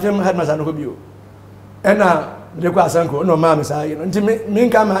mpatefem headmaster no bio ena de kwa Asanko no ma me sa yi no nti me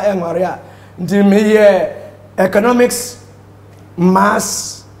nka ma enware a nti me ye economics,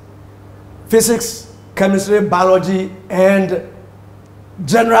 maths, physics, chemistry, biology and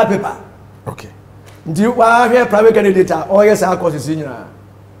general paper. Okay. Nti wa here private candidate or yes our courses nyina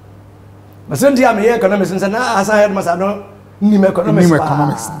but senti am here economics nsa na asa headmaster no nim economics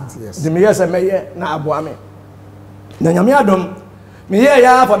yes. Nti me yes me ye na aboa me na nyame adom me here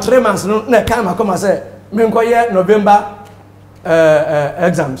ya for 3 months no na kan makoma say me nkoye November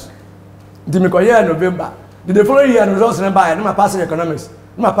exams nti me koye November the following year results na buy na ma pass economics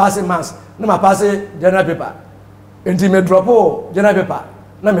na ma pass maths na ma pass general paper nti me drop general paper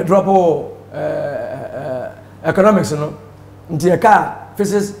na me drop economics no nti e ka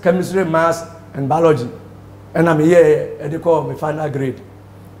physics, chemistry, maths and biology and na me here e call me final grade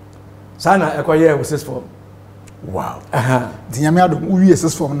sana e koye with 6 form. Wow. Dinyame adom we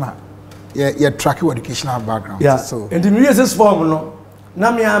SS form na ye track your educational background. Yeah. So and the SS form no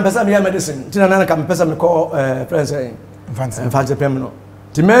na me ambasa me medicine tina na ka mpesa me call friends infantry pem no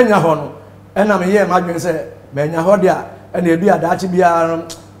ti menya ho no e na me ye madwen say menya ho dia e na ebi adachi bia no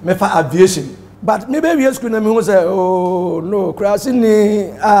me fa aviation but me be we school na me hu say oh no krasi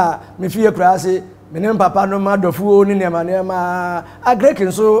ni me fie krasi menem papa no ma dofuo ni nema agrek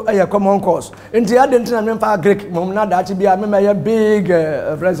nso e common course enti adentina me fa agrek mom na dachi bia me me big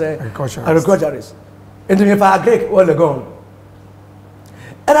friends agriculturist enti me fa agrek all the gone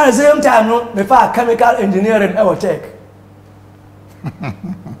and at the same time no me fa chemical engineering e tech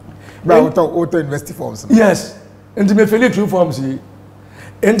bra auto university forms. Yes enti me feli 2 forms yi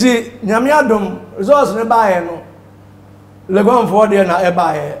enti nyame adom results ne baaye no legon for there na e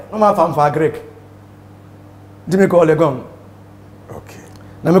baaye no ma fa agrek Dimi ko Legon. Okay.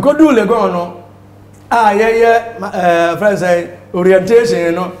 Na me ko do Legon no. Friends say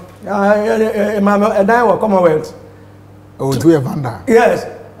orientation no. Dan wo Commonwealth. Oh, do you Vanda? Yes.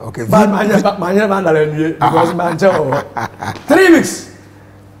 Okay. But manya Vanda lenye because man tell 3 weeks.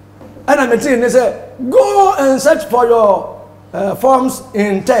 And I met him, they say go and search for your forms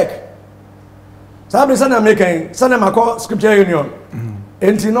in tech. Sabi sana making sana mako scripture union.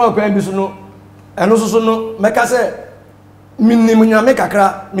 Enti no kwa bi so no eno so no meka say minnim nyame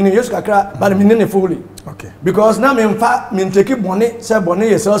kakra minnim yesu kakra but minnim ne fully. Okay. Because now me mfa me take bone say bone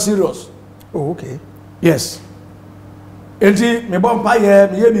is so serious. Oh, okay. Yes. Enti me bon pa ye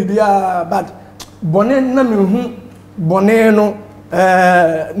me ye bibia but bone na me hu bone no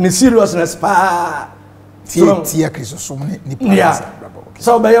ne seriousness pa Tia Kristo so ni pa. Yeah.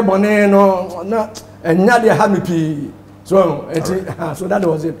 So be ye bone no na enya de ha me pi. So enti so that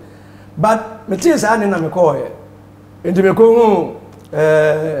was it. But me tins ani na me call here. Enti me ko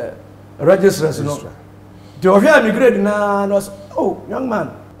registrars no. The ohia me grade na no oh young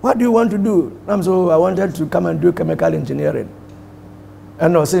man what do you want to do? I'm so I wanted to come and do chemical engineering.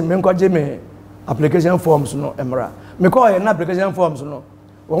 And I say, me me application forms no emra. Me call an application forms no.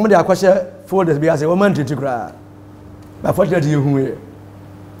 When they are question folders be as a woman to cry. But fortunately you who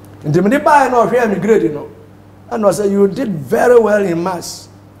and the buy no here me grade, you know. And I say you did very well in maths.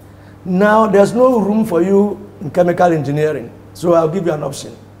 Now there's no room for you in chemical engineering. So I'll give you an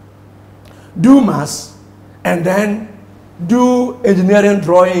option. Do maths and then do engineering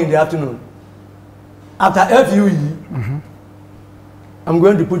drawing in the afternoon. After FUE, I'm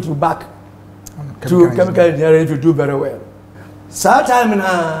going to put you back to chemical engineering if you do very well. So time in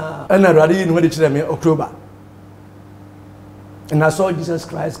October. And I saw Jesus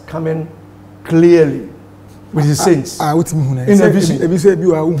Christ coming clearly with his saints. In a vision.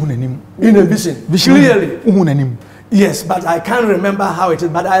 In a vision. Clearly. Yes, but I can't remember how it is.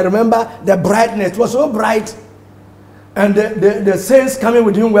 But I remember the brightness. It was so bright. And the saints coming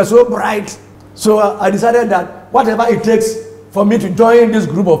with him were so bright. So I decided that whatever it takes for me to join this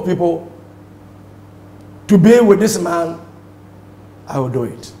group of people, to be with this man, I will do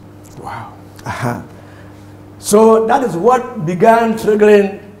it. Wow. So that is what began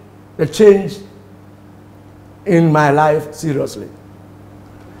triggering the change in my life seriously.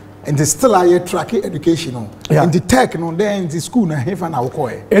 And the still are tracking education. Yeah. In the tech, no, then in the school, na hefa na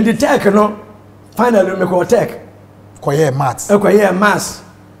ukoe. In the tech, no, finally me call tech. Koye maths. Koye maths.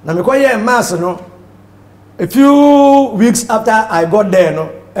 Na me koye maths, no. A few weeks after I got there, no,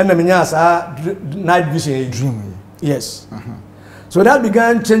 and the night vision dream. Yes. So that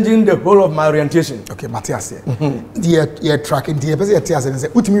began changing the whole of my orientation. Okay, Matthias. The tracking the person Matthias and say,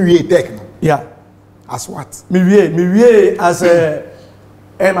 "Utmi we tech." Yeah. As what? Me as a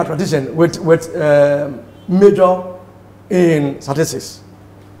mathematician with major in statistics.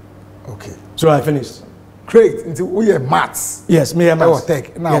 Okay. So I finished. Great. Into we maths. Yes, me maths.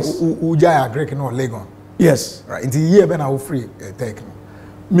 Tech. Now Ujaya Greek no Legon. Yes. Right. Into year ben I free tech.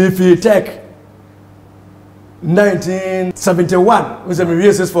 Me free tech. 1971. We say me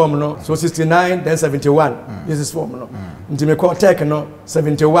years form no. So 69 then 71. Years form no. Into me call tech no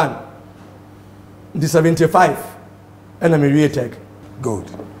 71. The 75. And I'm a tech.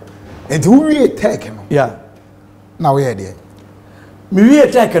 Good. And who we tech no? Yeah. Now we are there.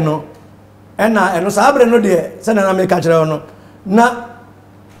 Me tech no. And no sabre no there. Send na me catch no. Na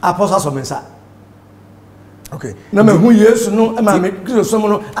apostle somensa. Okay. Na me hu Yesu no e ma me Kristo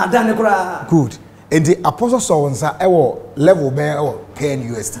no adane kura. Good. And the apostle somensa e wo level be e wo 10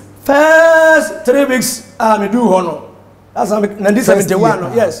 USD. First 3 weeks me do hono. That's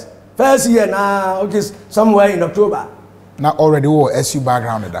 1971. Yes. First year now, which is somewhere in October. Now already what SU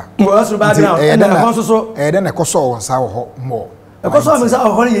background that. SU background. And then also then a coso on sao more. A coso on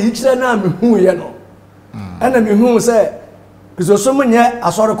sao honey each na me hu ye no. And then me hu say because so many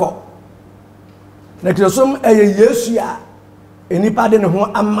asoroko. Na because some Yesu a enipa de ne ho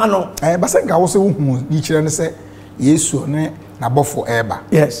amano. Basenga wo se hu ni kire ne say Yesu ne na bofo eba.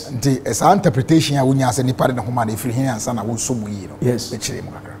 Yes. The esa interpretation ya wunya se nipa de ne ho ma na efiri hin ansa na wo so mu yi no. Yes. E kire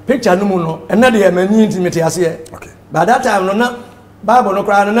mu kakra. Picture no mu no. And na de mani intimate ase. Okay. By that time no na Bible no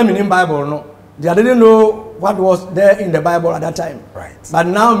cry no meaning Bible no. They didn't know what was there in the Bible at that time. Right. But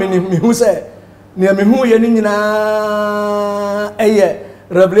now me who say near me who ye ni nyina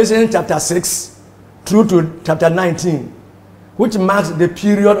Revelation chapter 6 through to chapter 19, which marks the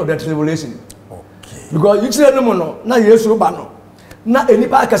period of the tribulation. Okay. Because you say no more no na Yesu ba no na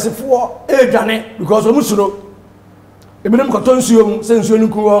enipa akasefo edwane because omusuro ebinom koton nsuom se nsuo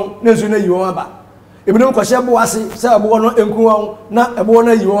nku won na nsuo na yi won aba ebinom kohye bo ase se abo no enku won na abo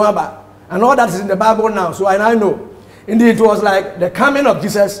na yi won aba. And all that is in the Bible now. So I now know. Indeed, it was like the coming of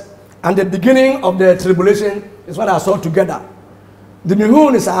Jesus and the beginning of the tribulation is what I saw together. The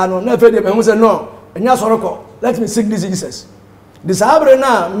mihun is no, never the mihun said no. And yes, let me seek this Jesus. The Sabre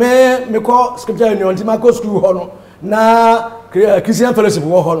na me call scripture in your Timako school hono na Christian fellowship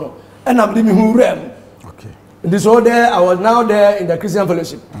war hono. And I'm the mihun rem. Okay. This all there, I was now there in the Christian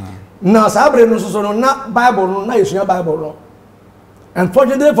fellowship. Now Sabre no so no na Bible no na Yesu Bible no. And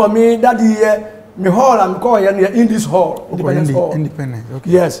fortunately for me, that year, my hall, I'm calling in this hall, Independence Hall. Independent, okay.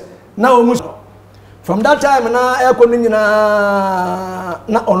 Yes. Now, from that time, now I couldn't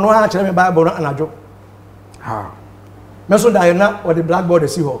on actually my Bible and I joke. How? Meso Diana or the blackboard, the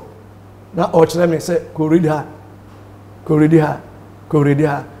sea hall. Now, or me say, go read her, go read her, go read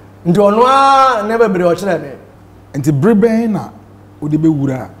her. Into Onwa never be watching me. And the Bribena would be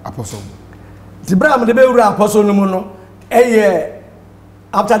Wura Apostle. The Bram, the Beura Apostle no mono.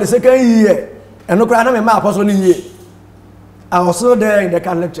 After the second year, and no cry, my apostle year. I was still there in the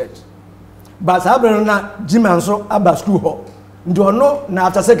Catholic Church. But I have not Jim and so about school hall. Ndo no na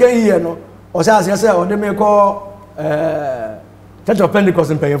after second year no o say o dey me call Church of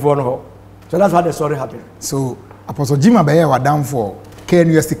Pentecost in Payefo no. So that's how the story happened. So Apostle Jima Beye were down for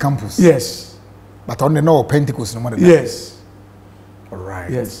KNUST campus. Yes. But on the no Pentecost no more. Yes. All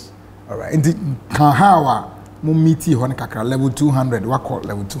right. Yes. All right. And can how mo meet hon kakra level 200 what call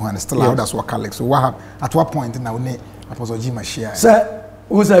level 200 still yes. How that's what collect. So what happened at what point now ne Apostle Jima share? Sir,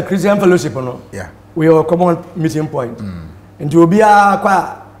 who's a Christian fellowship no? Yeah. We are a common meeting point. And to be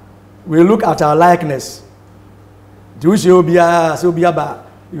we look at our likeness. You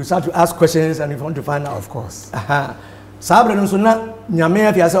start to ask questions and if you want to find out. Of course. Sabre no so na nyame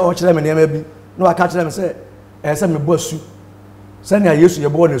afia say o kire me niam bi no aka kire me say say me bo asu say na Yesu ye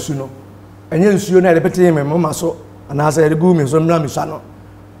bo na asu no enye nsuo na repete me mama so and say gu me so mra me sha no.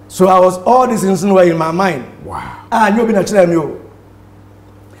 So I was all these things were in my mind. Wow. You be na kire me o.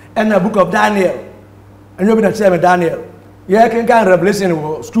 And the book of Daniel. And you be na kire me Daniel. Yeah, can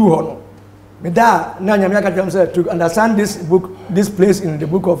Revelation school ho no. Me da na nyame aka kire me say to understand this book, this place in the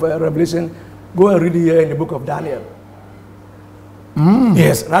book of Revelation, go and read here in the book of Daniel.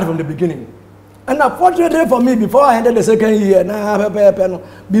 Yes, right from the beginning. And unfortunately for me, before I entered the second year,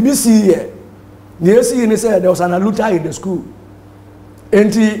 BBC here, he said there was an alluta in the school.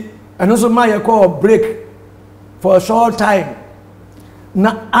 And also my call break for a short time.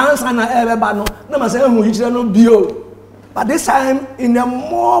 Na answer na everybody no na say who you no bio. But this time in a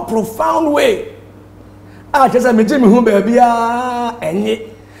more profound way. Just say me who baby enye.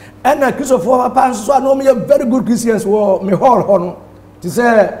 And a Christopher Papa so no me very good Christians were me hall hono. To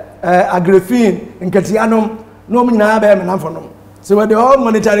say Agrafine in Ketianum no me na be me namfonom. So they all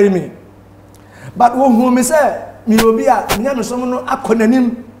monitoring me. But who me say me obi a nya no som no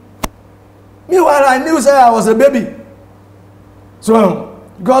akonanim. Meanwhile I knew say I was a baby. So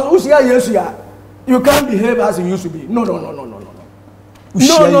because Usia you can't behave as you used to be. No.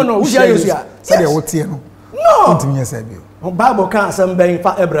 Usia say what you know. No. Continue say be. Bible can say ben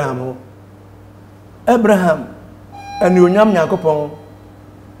fa Abraham. Abraham and Onyam Yakopon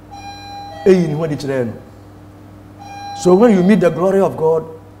what it. So when you meet the glory of God,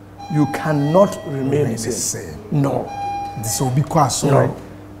 you cannot remain the same. No. So because so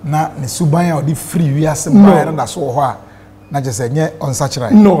na ne subanya odi free we as buy na so ho a na just say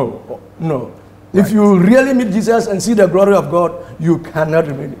unsaturated. No. If you really meet Jesus and see the glory of God, you cannot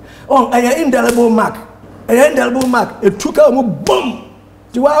remain. Oh, I indelible mark. It took a boom.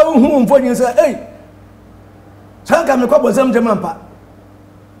 You are home for you say, hey, Sanka me kwabo zam jamampa.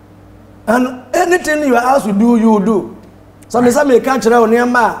 And anything you are asked to do, you do. So me say me can kire oni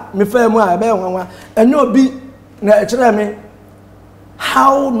ma me fa mu a be wanwa. Enyo bi na kire me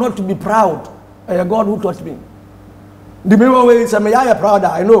how not to be proud. God who taught me. The main way is me I proud,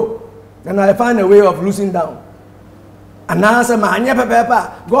 I know. And I find a way of losing down. And now say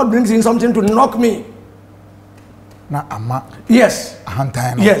God brings in something to knock me. Na ama. Yes.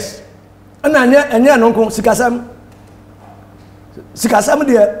 Yes. And anya no sikasam. Sikasam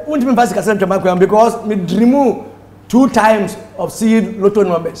there won't even pass sikasam to because me remove 2 times of seed lotto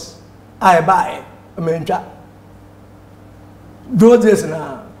numbers. I buy a mencha. Those days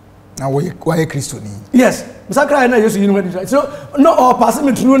now. Now why Christo ni? Yes. So no or passing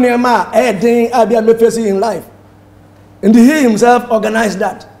me through near ma thing I be facing in life. And he himself organized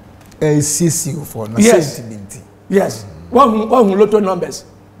that. CCU for yes. Yes. One lotto numbers.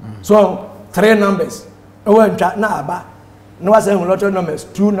 So 3 numbers. One chat na ba. No was lotto numbers,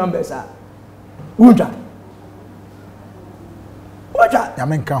 2 numbers are. Unja. Wacha.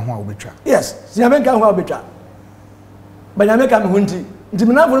 Yamenka ho obetra. Yes. Yamenka ho obetra. But Yamenka me hunti.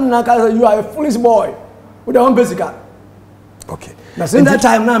 You are a foolish boy with your own basic. Okay. Now since that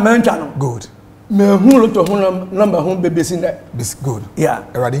time now man channel. Good. Me who look to number home baby in there. This good. Yeah.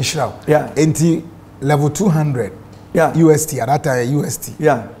 Already show. Yeah. Enti level 200. Yeah. UST at that time UST.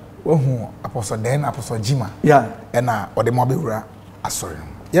 Yeah. Who Apostle Jima. Yeah. And or the mobile wura asori.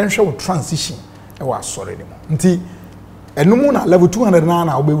 Yen show transition e wa asori dem. Nti enu na level 200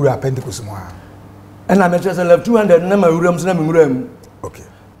 na obewura Pentecost mo ha. And I met level 200 na ma wuram na me wuram. Okay.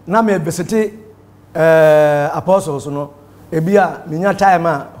 Na me visit apostles no ebia minya time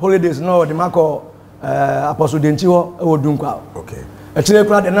holidays no de mako apostle denti ho e wodunkwa. Okay. E kire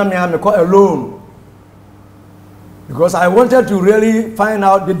kura de na me call alone. Because I wanted to really find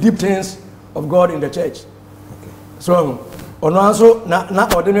out the deep things of God in the church. Okay. So ono also na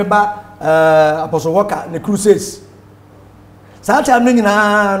ode me ba apostle Walker the crusades. So time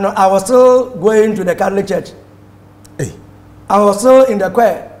I was still going to the Catholic Church. Hey. I was still in the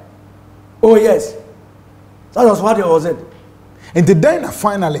choir. Oh yes. That was what it was. And then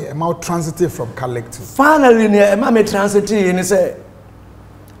finally, am I transited from Catholic to? Finally, am I transited and say,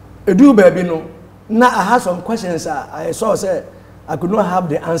 do baby no. Now I had some questions. I saw say I could not have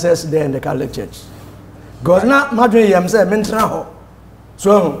the answers there in the Catholic Church. Because now my dream am say mental.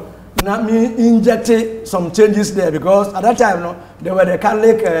 So now me injected some changes there because at that time no, there were the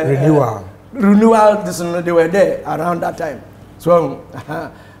Catholic renewal. They were there around that time. So,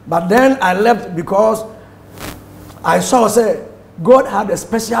 but then I left because I saw say God had a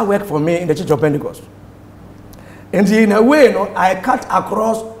special work for me in the Church of Pentecost. And in a way, I cut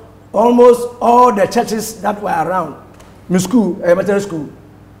across almost all the churches that were around. My school, Methodist school.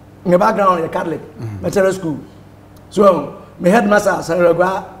 In the background, a Catholic, Methodist school. So, my headmaster,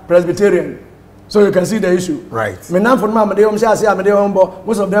 Ayerakwa, Presbyterian. So you can see the issue. Right.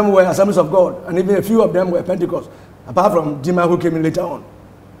 Most of them were Assemblies of God, and even a few of them were Pentecost, apart from Jima who came in later on.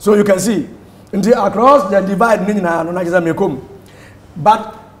 So you can see, across the divide,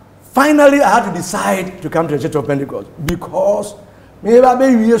 but finally I had to decide to come to the Church of Pentecost because maybe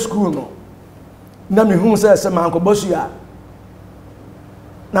I be school no. Na me hu say my uncle Bosia.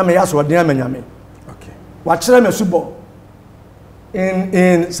 Na me yaso de amanyame. Okay. Wa kire me subo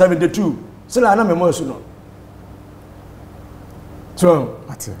in 72. Still na me mo su no. So,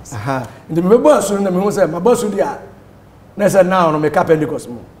 Matthias. Ndi me bo su na me hu say my boss dia. Na say now no me ka Pentecost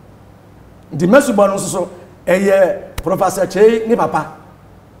mo. Ndi me subo no so eye Professor Chei ni papa.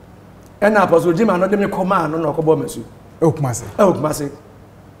 And Apostle Jim and them command no kobo mesu. Kumasi.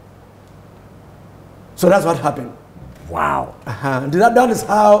 So that's what happened. Wow. That is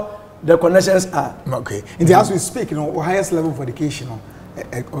how the connections are. Okay. And as we speak, highest level of education,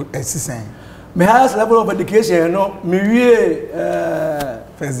 my highest level of education, me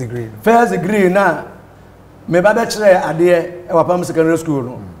first degree. First degree now. Me bachelor at the Wapam Secondary School.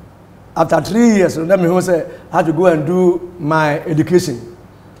 No. After 3 years, let me say I had to go and do my education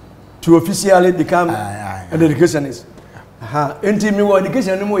to officially become an educationist. Until me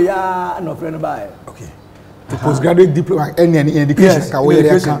education no more no friend by. Okay. To postgraduate diploma in education.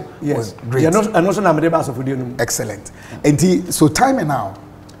 Yes. Great. Excellent. And so time and now,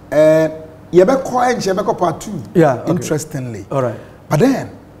 you be quiet, you be part 2. Yeah. Okay. Interestingly. All right. But then,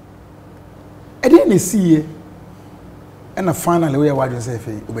 I didn't see. And finally, we are what you say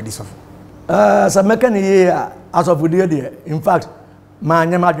for obedi sofo. So making here as of there. In fact, my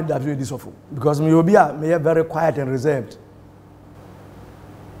name is David Sofo because me obia me very quiet and reserved.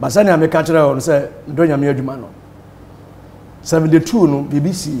 But sani ame kanchira on say ndo nyame adwuma no. 72 no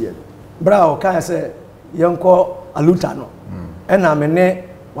BBC. Bra o kan say yenko aluta no. And I me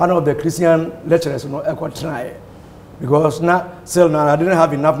one of the Christian lecturers no e try because now still I didn't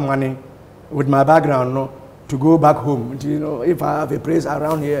have enough money with my background no to go back home. If I have a place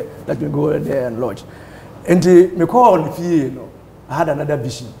around here, let me go there and lodge. And me call on the field, I had another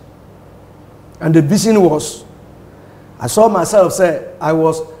vision. And the vision was, I saw myself say, I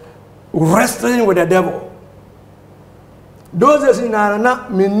was wrestling with the devil. Those days in Arana,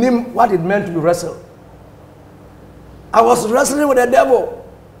 me knew what it meant to wrestle. I was wrestling with the devil.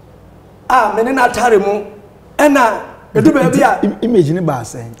 Me nina tarimu. And imagine ba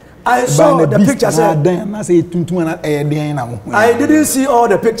saying. I saw the picture. I didn't see all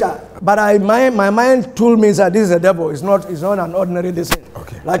the picture, but my mind told me that this is a devil. It's not an ordinary thing.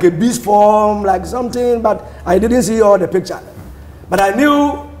 Okay. Like a beast form, like something, but I didn't see all the picture. But I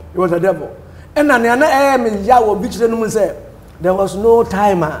knew it was a devil. And there was no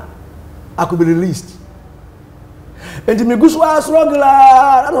timer I could be released. And the Miguswa struggle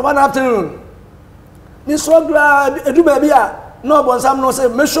one afternoon. Me struggle do baby. No, but some no say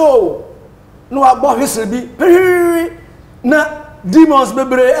me show. No about history be. Na demons be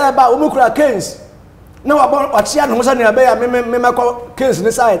bre eba omukura kings. Na about achia no say na be ya me kings ne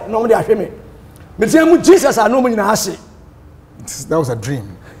side. No me dey ahwe me. Me tell mu Jesus anu mu nyina ase. That was a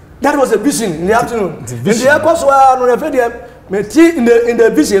dream. That was a vision in the afternoon. In the airport no refer there me ti in the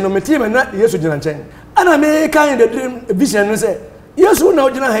vision no me ti me na Yesu gina nchen. Ana me kan in the dream vision no say Yesu na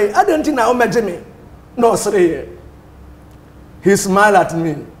ogina he adanti na o meje me. No sere. He smiled at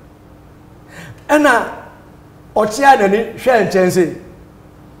me. And now, Ochia nani share chance. And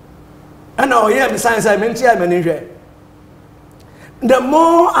now here, besides I mentioned many. The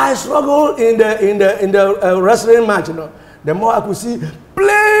more I struggle in the wrestling match, the more I could see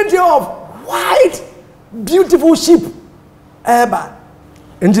plenty of white, beautiful sheep. And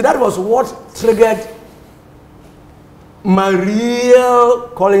that was what triggered my real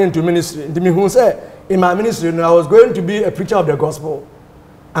calling into ministry. In my ministry, I was going to be a preacher of the gospel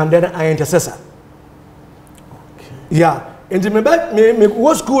and then an intercessor. Okay. Yeah. And me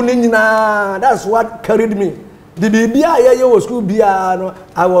school, that's what carried me. The BBI was school no,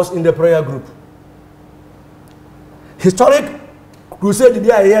 I was in the prayer group. Historic crusade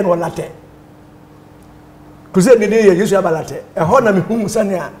BBI no latte. Crusade the day you have a latte. A honor me whom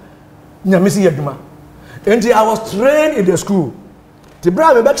Sanya Nyamisi Yaduma. Until I was trained in the school. The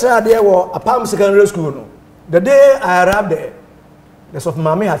brother better there were a Palm Secondary School. No. The day I arrived there, the Soft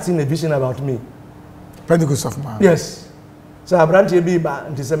Mommy had seen a vision about me. Pentecost of man. Yes. So I brought a baby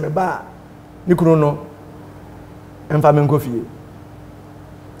and he said, "Me ba, Nikuno, and Famen Kofi."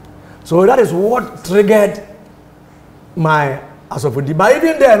 So that is what triggered my asopodi. But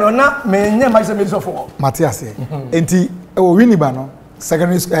even then, no, na me nyɛ my semester for. Matthias, enti Winneba no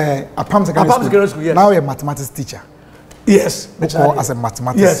secondary Apam secondary school. Yes. Now you're a mathematics teacher. Yes. Or as a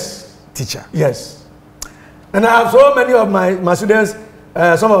mathematics teacher. Yes. And I have so many of my students,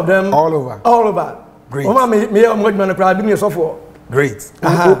 some of them all over. Great. Great.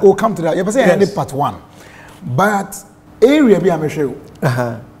 We'll come to that. You're saying part 1. But area be I'm sure.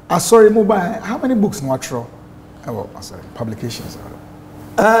 Sorry, mobile. How many books no actual? Oh, sorry, publications.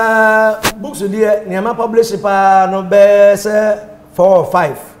 Books there, Niama published no best 4 or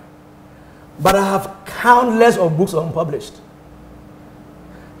 5. But I have countless of books unpublished.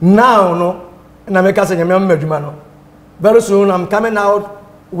 Now, no, and very soon I'm coming out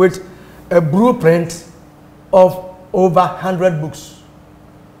with a blueprint of over 100 books.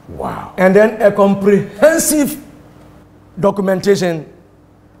 Wow. And then a comprehensive documentation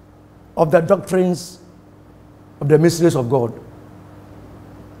of the doctrines of the mysteries of God.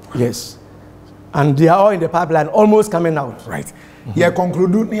 Yes. And they are all in the pipeline, almost coming out. Right. Yeah,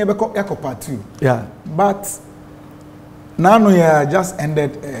 conclude near part 2. Yeah. But now we just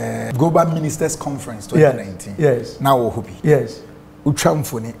ended Global Ministers Conference 2019. Yes. Now we hope. Yes.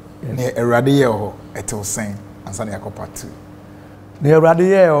 Uchamfoni near Eradiye ho etel saying and Sunday part 2. Near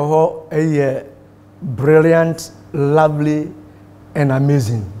Eradiye ho a brilliant, lovely, and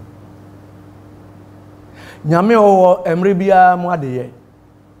amazing. Nyame ho emre bia mu adeye.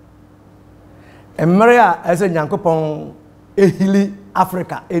 Emre a ese Nyankopon ehili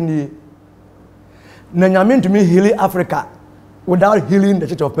Africa eni. Na Nyame ntumi heal Africa without healing the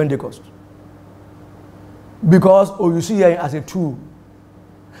Church of Pentecost. Because you see here as a tool.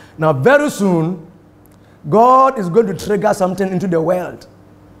 Now very soon, God is going to trigger something into the world.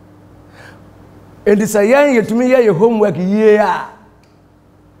 And it's a young to me your homework year.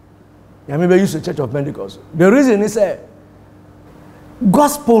 Maybe use the Church of Pentecost. The reason is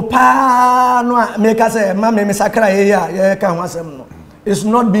gospel pa no make us say mama me sakra ya ka ho asem no. It's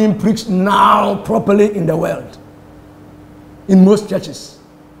not being preached now properly in the world. In most churches.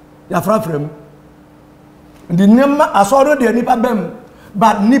 They are from the name asoro the nipa bem,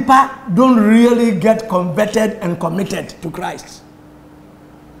 but nipa don't really get converted and committed to Christ.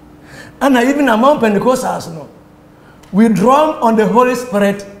 And even among Pentecostals, no, we drum on the Holy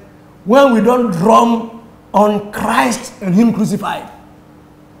Spirit when we don't drum on Christ and Him crucified.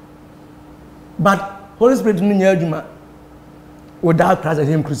 But Holy Spirit didn't without Christ and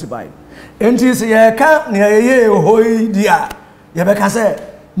Him crucified. And he said,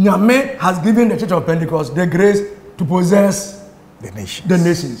 Nyame has given the Church of Pentecost the grace to possess the nations. The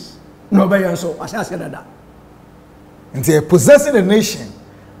nations. Nobody so I said that. And possessing the nation,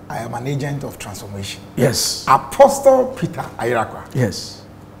 I am an agent of transformation. Yes. Apostle Peter Ayerakwa. Yes.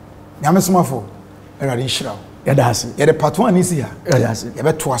 Nyame somafo erade nhyira. Yeah, that's it. Yeah, the part 1 is here. Yeah, that's it. Yeah,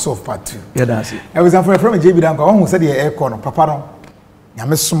 but twice of part 2. Yeah, that's it. I was from JB Danko. I said the air corner, Papa no.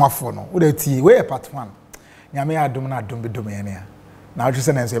 Nyame somafo no. Wo dey ti we part 1. Nyame adom na adom be dom ene. Na I just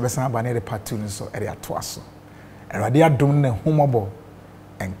say na so yebesa ba na the part 2 so e dey atoa so. Erade adom na homobo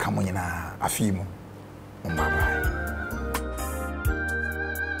enka mo nyina afi mu. Bye bye.